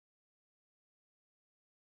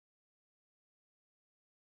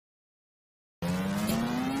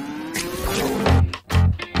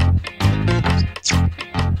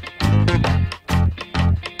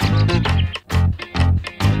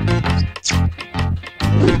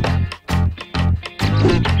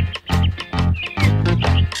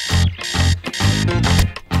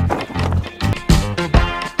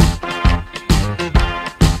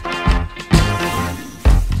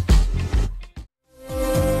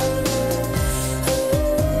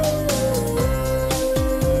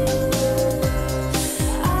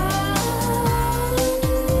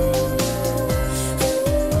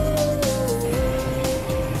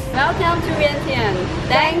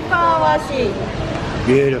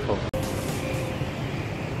Beautiful.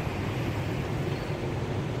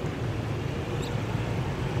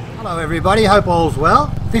 Hello everybody, hope all's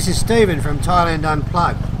well. This is Stephen from Thailand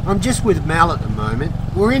Unplugged. I'm just with Mal at the moment.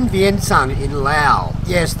 We're in Vientiane in Laos.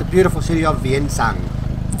 Yes, the beautiful city of Vientiane.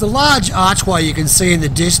 The large archway you can see in the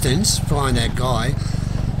distance, behind that guy,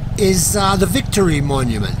 is the Victory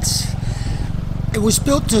Monument. It was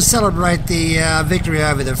built to celebrate the victory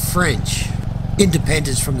over the French.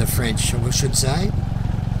 Independence from the French, I should say.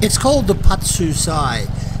 It's called the Patuxai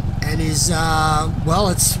and is, well,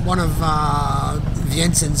 it's one of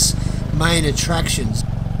Vientiane's main attractions.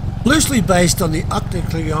 Loosely based on the Arc de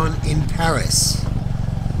Triomphe in Paris.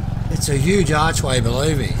 It's a huge archway,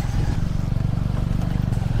 believe me.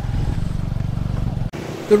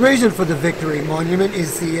 The reason for the Victory Monument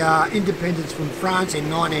is the independence from France in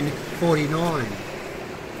 1949.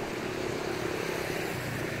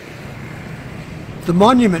 The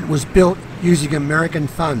monument was built using American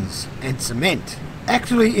funds and cement,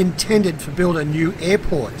 actually intended to build a new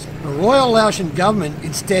airport. The Royal Laotian government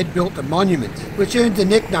instead built the monument, which earned the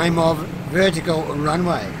nickname of Vertical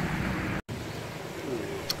Runway.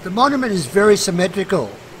 The monument is very symmetrical.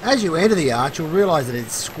 As you enter the arch, you'll realise that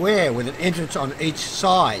it's square with an entrance on each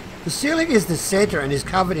side. The ceiling is the centre and is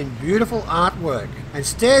covered in beautiful artwork, and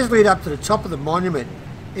stairs lead up to the top of the monument.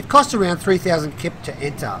 It costs around 3,000 kip to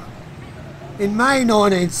enter. In May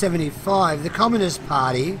 1975, the Communist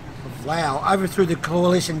Party of Laos overthrew the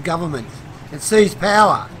coalition government and seized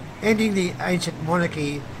power, ending the ancient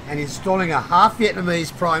monarchy and installing a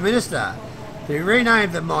half-Vietnamese Prime Minister, who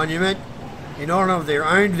renamed the monument in honour of their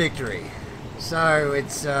own victory. So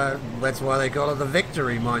it's that's why they call it the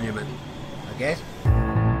Victory Monument, I guess.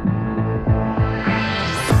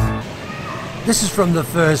 This is from the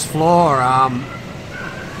first floor,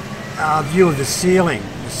 view of the ceiling,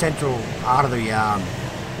 the central part of the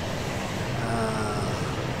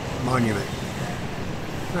monument.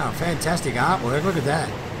 Oh, fantastic artwork, look at that.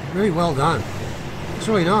 Really well done. It's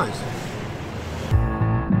really nice.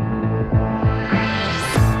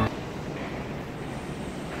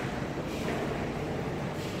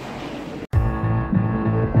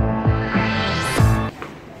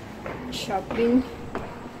 Shopping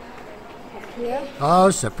up here.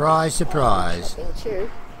 Oh, surprise, surprise. Shopping too.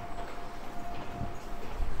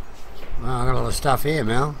 Well, I got a lot of stuff here,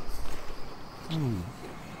 Mel. Do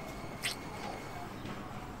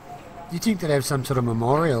you think they'd have some sort of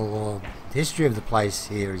memorial or history of the place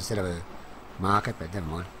here instead of a market? But never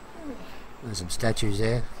mind. There's some statues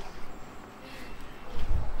there.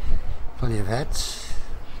 Plenty of hats.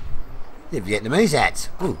 They're Vietnamese hats.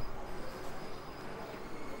 Ooh.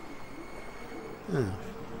 Oh.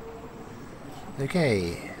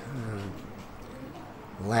 Okay.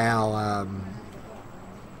 Lao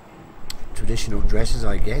traditional dresses,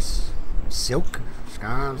 I guess. Silk,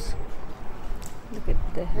 scarves. Look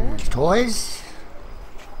at the hair. Toys.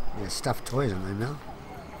 Yeah, stuffed toys, aren't they, Mel?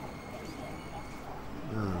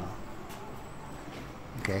 Oh.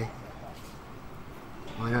 Okay.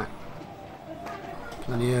 Why not?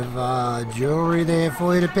 Plenty of jewellery there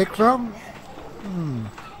for you to pick from.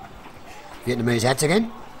 Vietnamese hats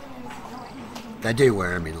again. They do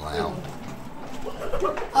wear them in Laos.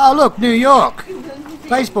 Oh look, New York!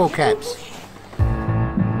 Baseball caps.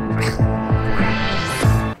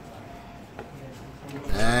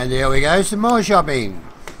 And there we go, some more shopping.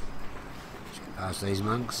 Let's get past these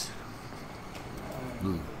monks.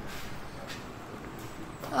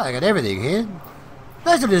 Oh, they got everything here.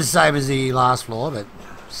 Basically the same as the last floor, but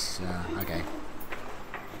okay.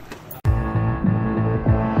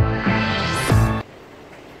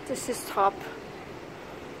 This is top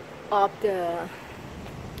of the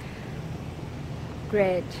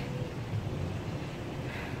grade.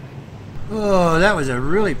 Oh, that was a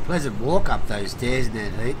really pleasant walk up those stairs in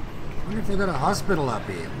that heat. I wonder if they've got a hospital up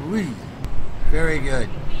here. Whee. Very good.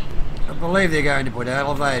 I believe they're going to put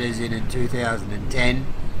elevators in 2010.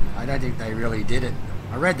 I don't think they really did it.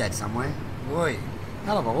 I read that somewhere. Boy,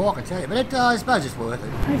 hell of a walk, I tell you. But I suppose it's worth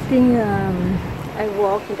it. I think I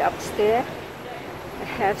walked upstairs. I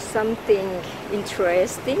have something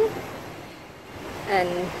interesting. And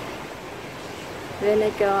when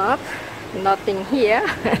I go up, nothing here.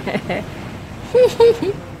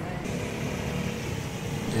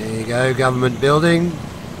 There you go, government building.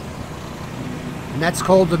 And that's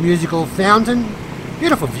called the Musical Fountain.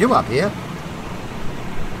 Beautiful view up here.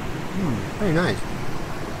 Very nice.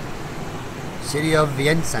 City of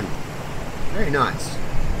Vientiane. Very nice.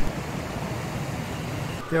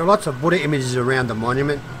 There are lots of Buddha images around the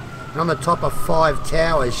monument. And on the top are 5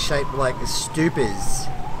 towers shaped like stupas.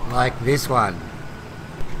 Like this one.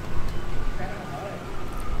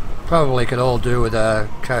 Probably could all do with a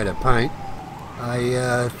coat of paint.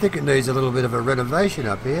 I think it needs a little bit of a renovation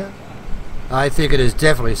up here. I think it has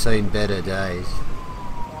definitely seen better days.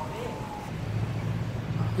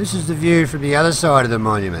 This is the view from the other side of the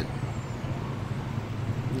monument.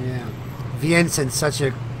 Yeah. Vientiane's such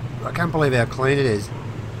a... I can't believe how clean it is.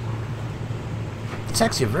 It's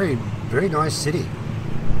actually a very, very nice city.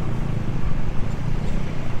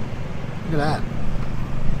 Look at that.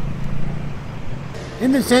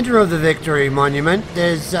 In the centre of the Victory Monument,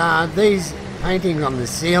 there's these paintings on the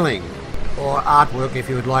ceiling, or artwork if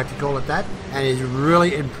you would like to call it that, and it's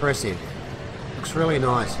really impressive. Looks really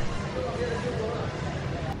nice.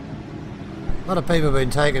 A lot of people have been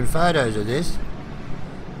taking photos of this.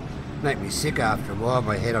 Make me sick after a while,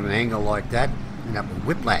 my head on an angle like that, end up with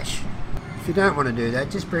whiplash. If you don't want to do that,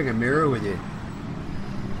 just bring a mirror with you.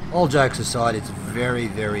 All jokes aside, it's very,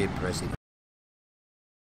 very impressive.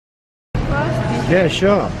 Yeah,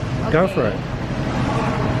 sure. Okay. Go for it.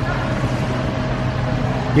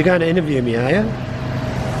 You're going to interview me, are you?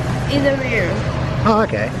 Interview. Oh,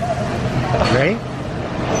 okay. Ready?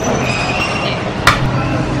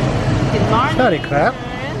 Good morning. Starty clap.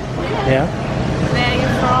 Yeah. Where are you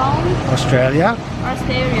from? Australia.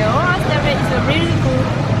 Australia. Australia is a beautiful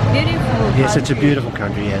country. Yes, it's a beautiful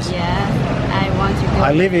country, yes. Yeah, I want to go.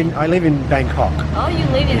 I live in Bangkok. Oh, you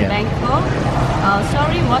live in Bangkok?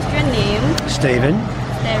 Sorry, what's your name? Stephen.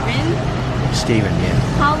 Stephen? Stephen, yeah.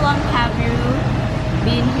 How long have you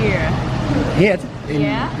been here? Here?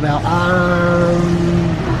 Well,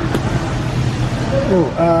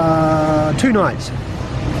 2 nights.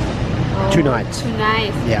 Oh, 2 nights. 2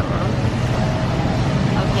 nights? Yeah.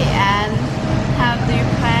 Okay, and have you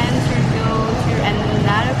planned to go to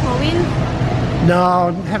another province? No,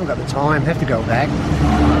 I haven't got the time. Have to go back.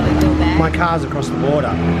 Go back? My car's across the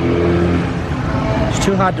border. It's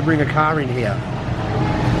too hard to bring a car in here.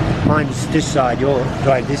 Mine's this side, you're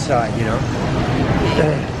driving this side, you know.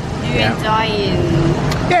 Okay. Do you enjoy it?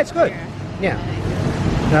 Yeah, it's good. Yeah.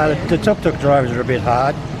 No, the tuk-tuk drivers are a bit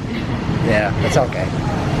hard. Yeah, it's okay.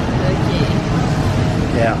 Okay.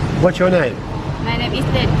 Yeah. What's your name? My name is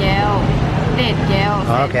Ted Gale.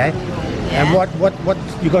 Oh, okay. Yeah. And what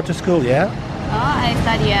you got to school, yeah? Oh, I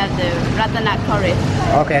study at the Ratana College.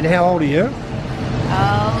 Okay, and how old are you?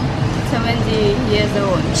 70 years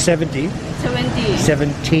old. 70? 70.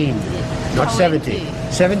 17. Not 70.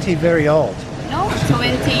 70 very old. No,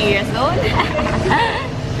 20 years old.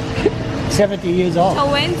 70 years old.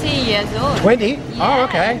 20 years old. 20? Yeah. Oh,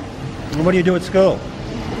 okay. And what do you do at school?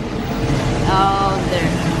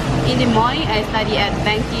 In the morning I study at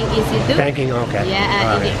Banking Institute. Banking, okay. Yeah,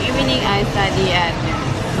 and in the evening I study at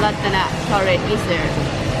Ratana College,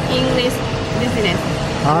 English business.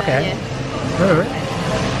 Okay. Yeah. All right.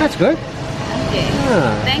 That's good. Okay.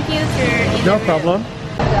 Ah. Thank you, sir. No problem.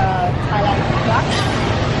 The Thailand flag.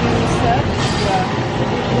 You search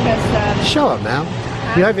because Show it, Mal.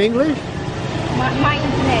 You have English? my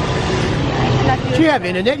internet. Do you have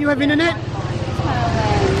internet? You have internet?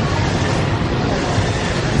 Thailand.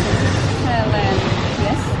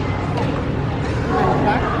 Yes.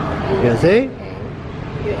 You see?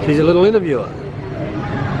 She's a little interviewer.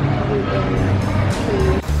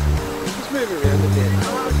 Just move around a bit.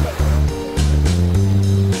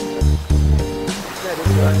 That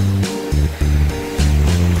is right.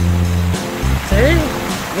 See?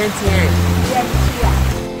 Vientiane.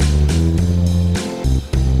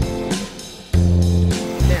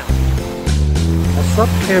 Now, I'll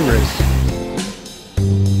swap cameras.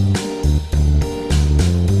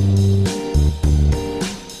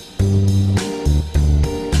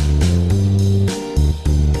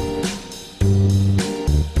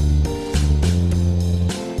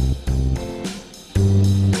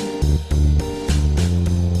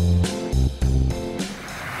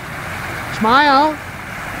 Smile.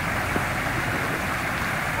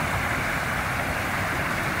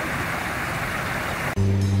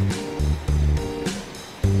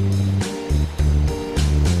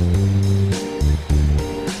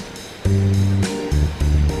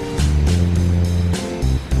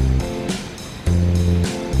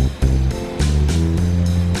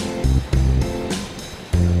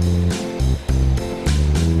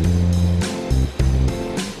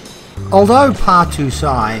 Although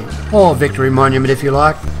Patuxai, or Victory Monument if you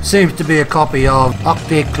like, seems to be a copy of Arc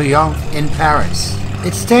de Triomphe in Paris,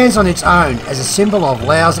 it stands on its own as a symbol of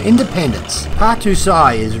Laos independence.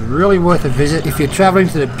 Patuxai is really worth a visit if you're travelling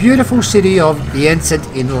to the beautiful city of Vientiane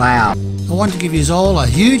in Laos. I want to give you all a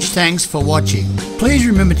huge thanks for watching. Please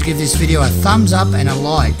remember to give this video a thumbs up and a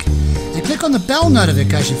like. And to click on the bell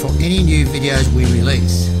notification for any new videos we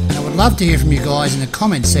release. And I would love to hear from you guys in the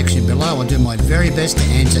comments section below. I'll do my very best to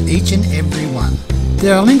answer each and every one.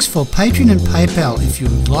 There are links for Patreon and PayPal if you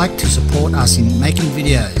would like to support us in making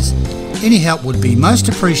videos. Any help would be most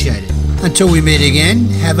appreciated. Until we meet again,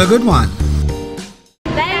 have a good one.